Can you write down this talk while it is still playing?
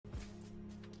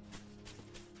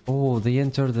Oh, they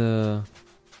enter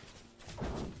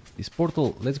this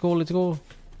portal. Let's go, let's go.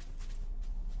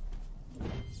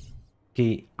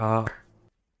 Okay, a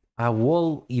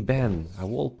wall event, a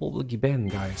wall public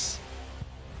event, guys.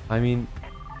 I mean,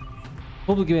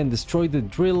 public event, destroy the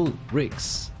drill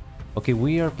rigs. Okay,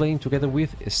 we are playing together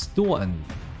with Stuan.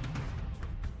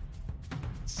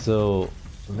 So,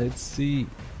 let's see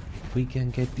if we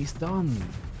can get this done.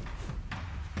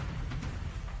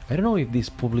 I don't know if this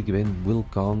public event will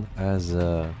count as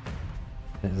an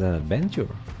adventure.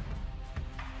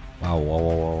 Wow, wow,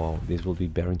 wow, wow, wow, this will be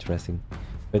very interesting.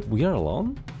 But we are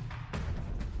alone?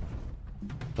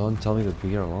 Don't tell me that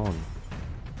we are alone.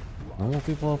 No more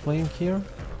people are playing here?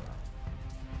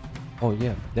 Oh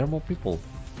yeah, there are more people.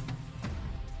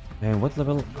 And what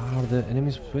level are the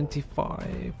enemies?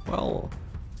 25. Well,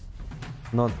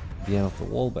 not the end of the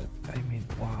wall, but I mean,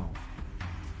 wow.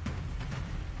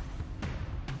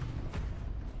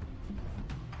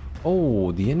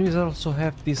 Oh, the enemies also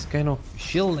have this kind of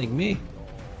shield like me.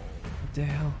 What the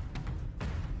hell?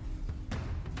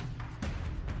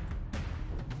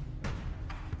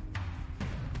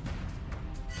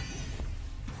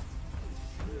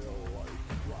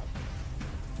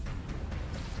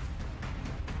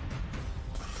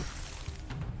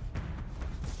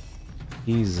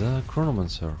 He's a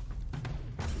chronomancer.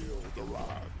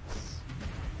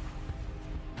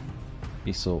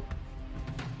 Okay, so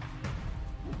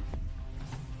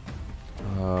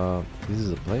this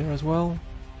is a player as well.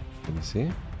 Let me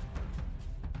see.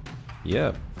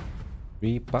 Yeah,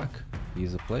 repack.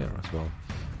 He's a player as well.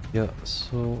 Yeah,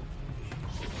 so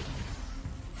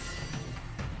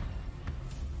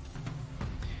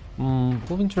would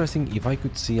be interesting if I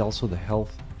could see also the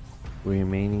health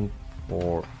remaining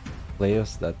for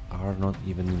players that are not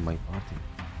even in my party,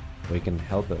 so I can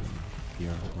help them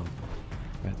here as well.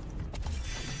 But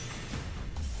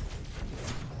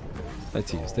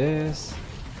let's use this.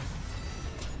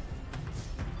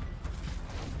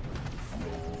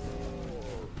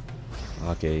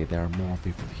 Okay, there are more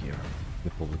people here.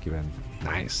 The public event.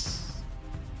 Nice.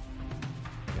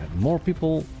 Yeah, more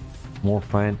people, more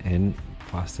fun, and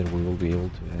faster we will be able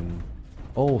to end.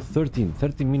 Oh, 13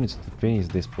 minutes to finish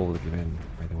this public event,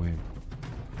 by the way.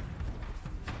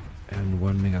 And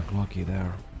one MegaClockie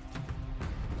there.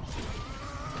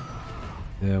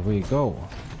 There we go.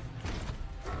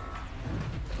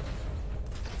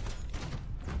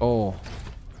 Oh.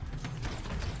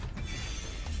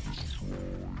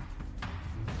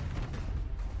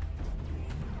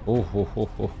 Oh, ho, ho,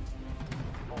 ho.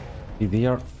 They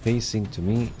are facing to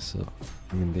me, so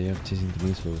I mean they are chasing to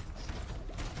me, so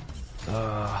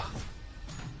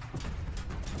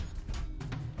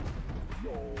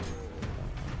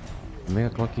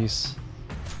MegaClockies.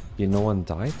 Yeah, no one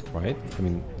died, right? I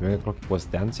mean, MegaClockie was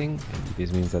dancing, and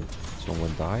this means that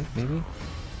someone died, maybe.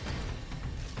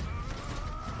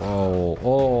 Oh,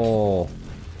 oh!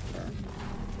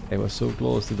 I was so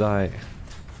close to die.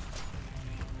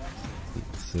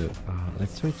 So,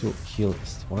 let's try to kill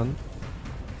this one.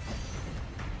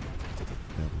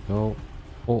 There we go.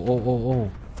 Oh, oh, oh,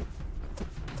 oh!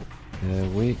 There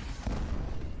we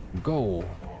go.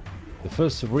 The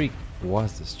first rig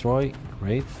was destroyed.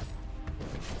 Great.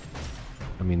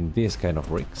 I mean, this kind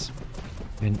of rigs.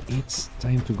 And it's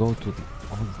time to go to the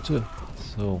other two.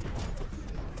 So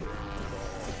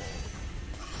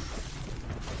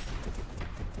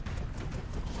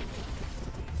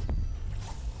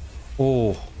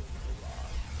oh,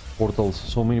 portals,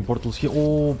 so many portals here.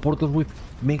 Oh, portals with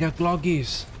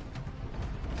MegaClockies.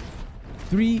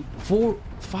 3, 4,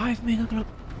 5 MegaClockies.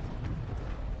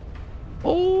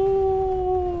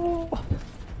 Oh,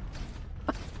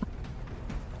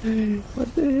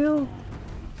 what the hell?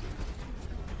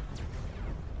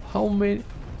 How many?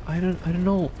 I don't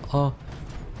know.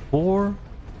 4,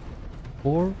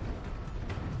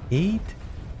 8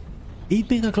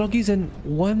 MegaClockies and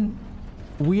one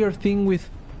weird thing with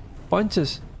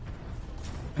punches.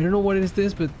 I don't know what is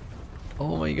this, but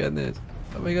oh my goodness,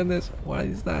 oh my goodness, what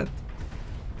is that?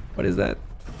 What is that?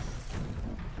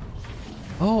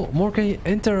 Oh, more can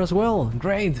enter as well.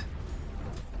 Great.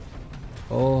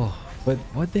 Oh, but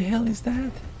what the hell is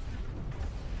that?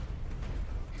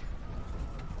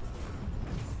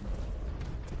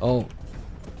 Oh,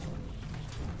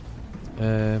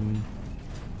 I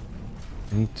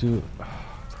need to.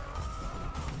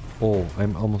 Oh,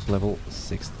 I'm almost level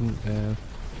 16.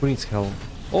 Who needs help?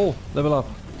 Oh, level up.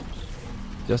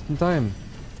 Just in time.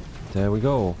 There we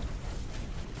go.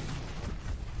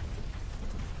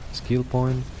 Skill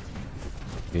point.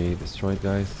 Okay, destroyed,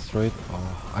 guys. Destroyed.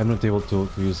 Oh, I'm not able to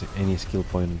use any skill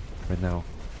point right now.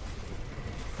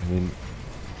 I mean,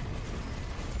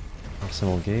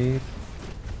 Arsenal gate.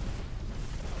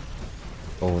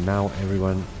 Oh, now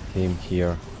everyone came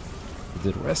here to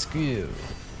the rescue.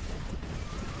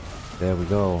 There we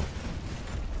go.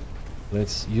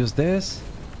 Let's use this.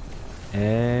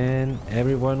 And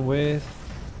everyone with...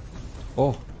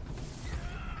 Oh.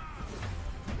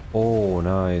 Oh,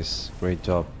 nice. Great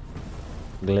job.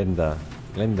 Glenda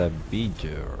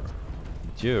Beeger.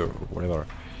 Whatever.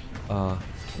 Oh.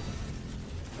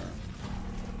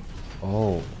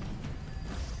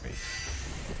 Great.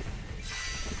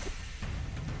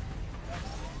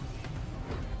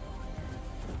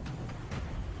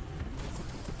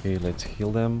 Okay, let's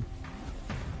heal them.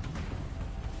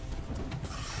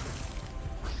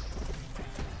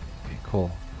 Okay,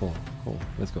 cool.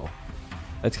 Let's go.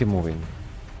 Let's keep moving.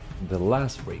 The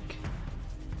last break.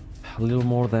 A little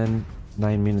more than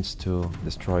 9 minutes to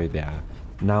destroy there.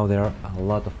 Now there are a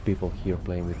lot of people here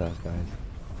playing with us, guys.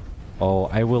 Oh,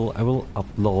 I will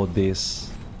upload this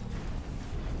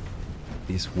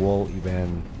wall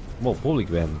event, well, public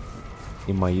event,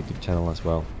 in my YouTube channel as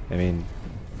well. I mean,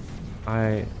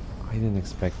 I didn't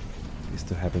expect this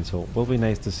to happen, so it will be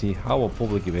nice to see how a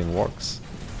public event works.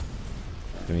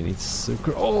 I mean, it's so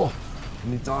cool. Oh,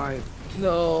 and it died.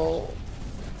 No.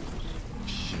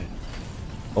 Shit.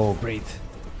 Oh, great.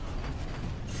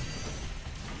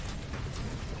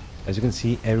 As you can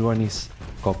see, everyone is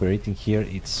cooperating here.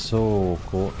 It's so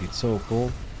cool. It's so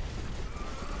cool.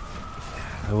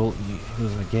 I will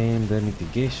use again the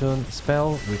mitigation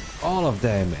spell with all of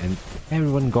them, and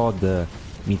everyone got the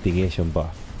mitigation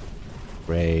buff.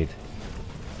 Great.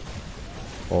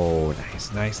 Oh,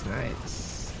 nice.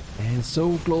 And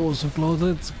so close.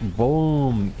 Let's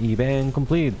boom. Event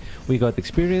complete. We got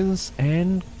experience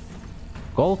and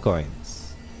gold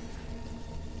coins.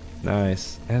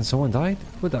 Nice. And someone died?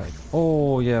 Who died?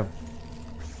 Oh, yeah.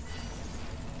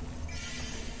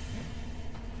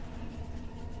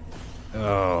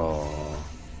 Oh.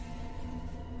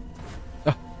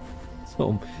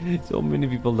 So many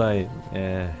people died.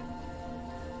 Yeah.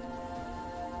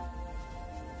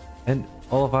 And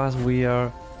all of us, we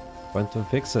are quantum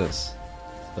fixers.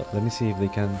 So let me see if they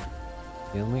can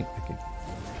heal me. Okay.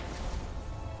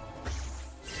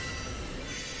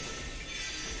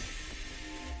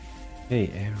 Hey,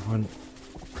 everyone.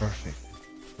 Perfect.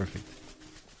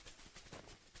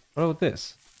 What about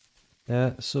this?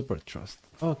 Super trust.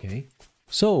 Okay.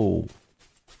 So,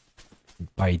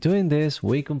 by doing this,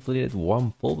 we completed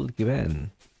one public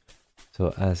event.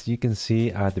 So, as you can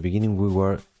see, at the beginning, we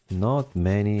were not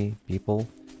many people.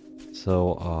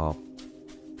 So,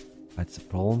 that's the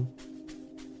problem.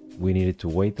 We needed to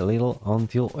wait a little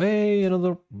until... Hey,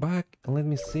 another back. Let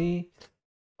me see.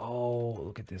 Oh,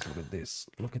 look at this.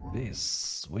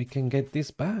 We can get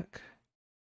this back.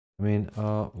 I mean,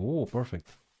 oh, perfect.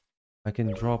 I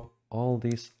can drop all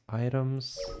these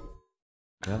items.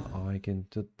 Then I can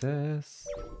do this.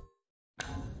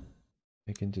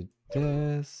 I can do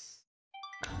this.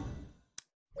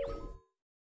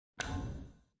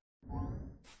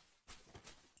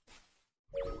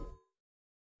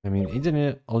 I mean, isn't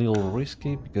it a little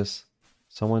risky because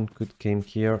someone could came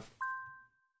here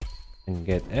and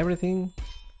get everything,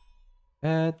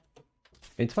 but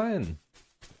it's fine.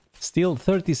 Still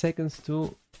 30 seconds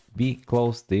to be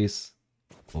close this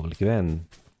public event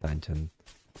tangent.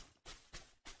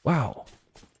 Wow,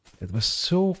 it was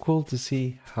so cool to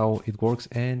see how it works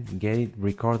and get it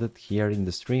recorded here in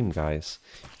the stream, guys,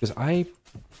 because I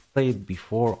played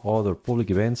before other public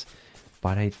events,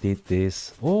 but I did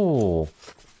this. Oh,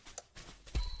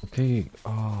 okay.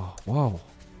 Oh, wow.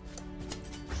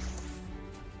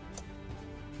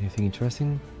 Anything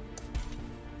interesting?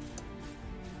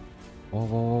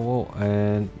 Whoa,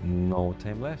 and no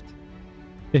time left.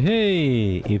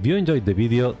 Hey, if you enjoyed the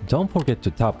video, don't forget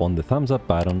to tap on the thumbs up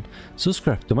button,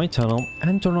 subscribe to my channel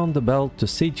and turn on the bell to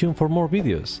stay tuned for more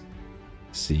videos.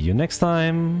 See you next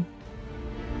time!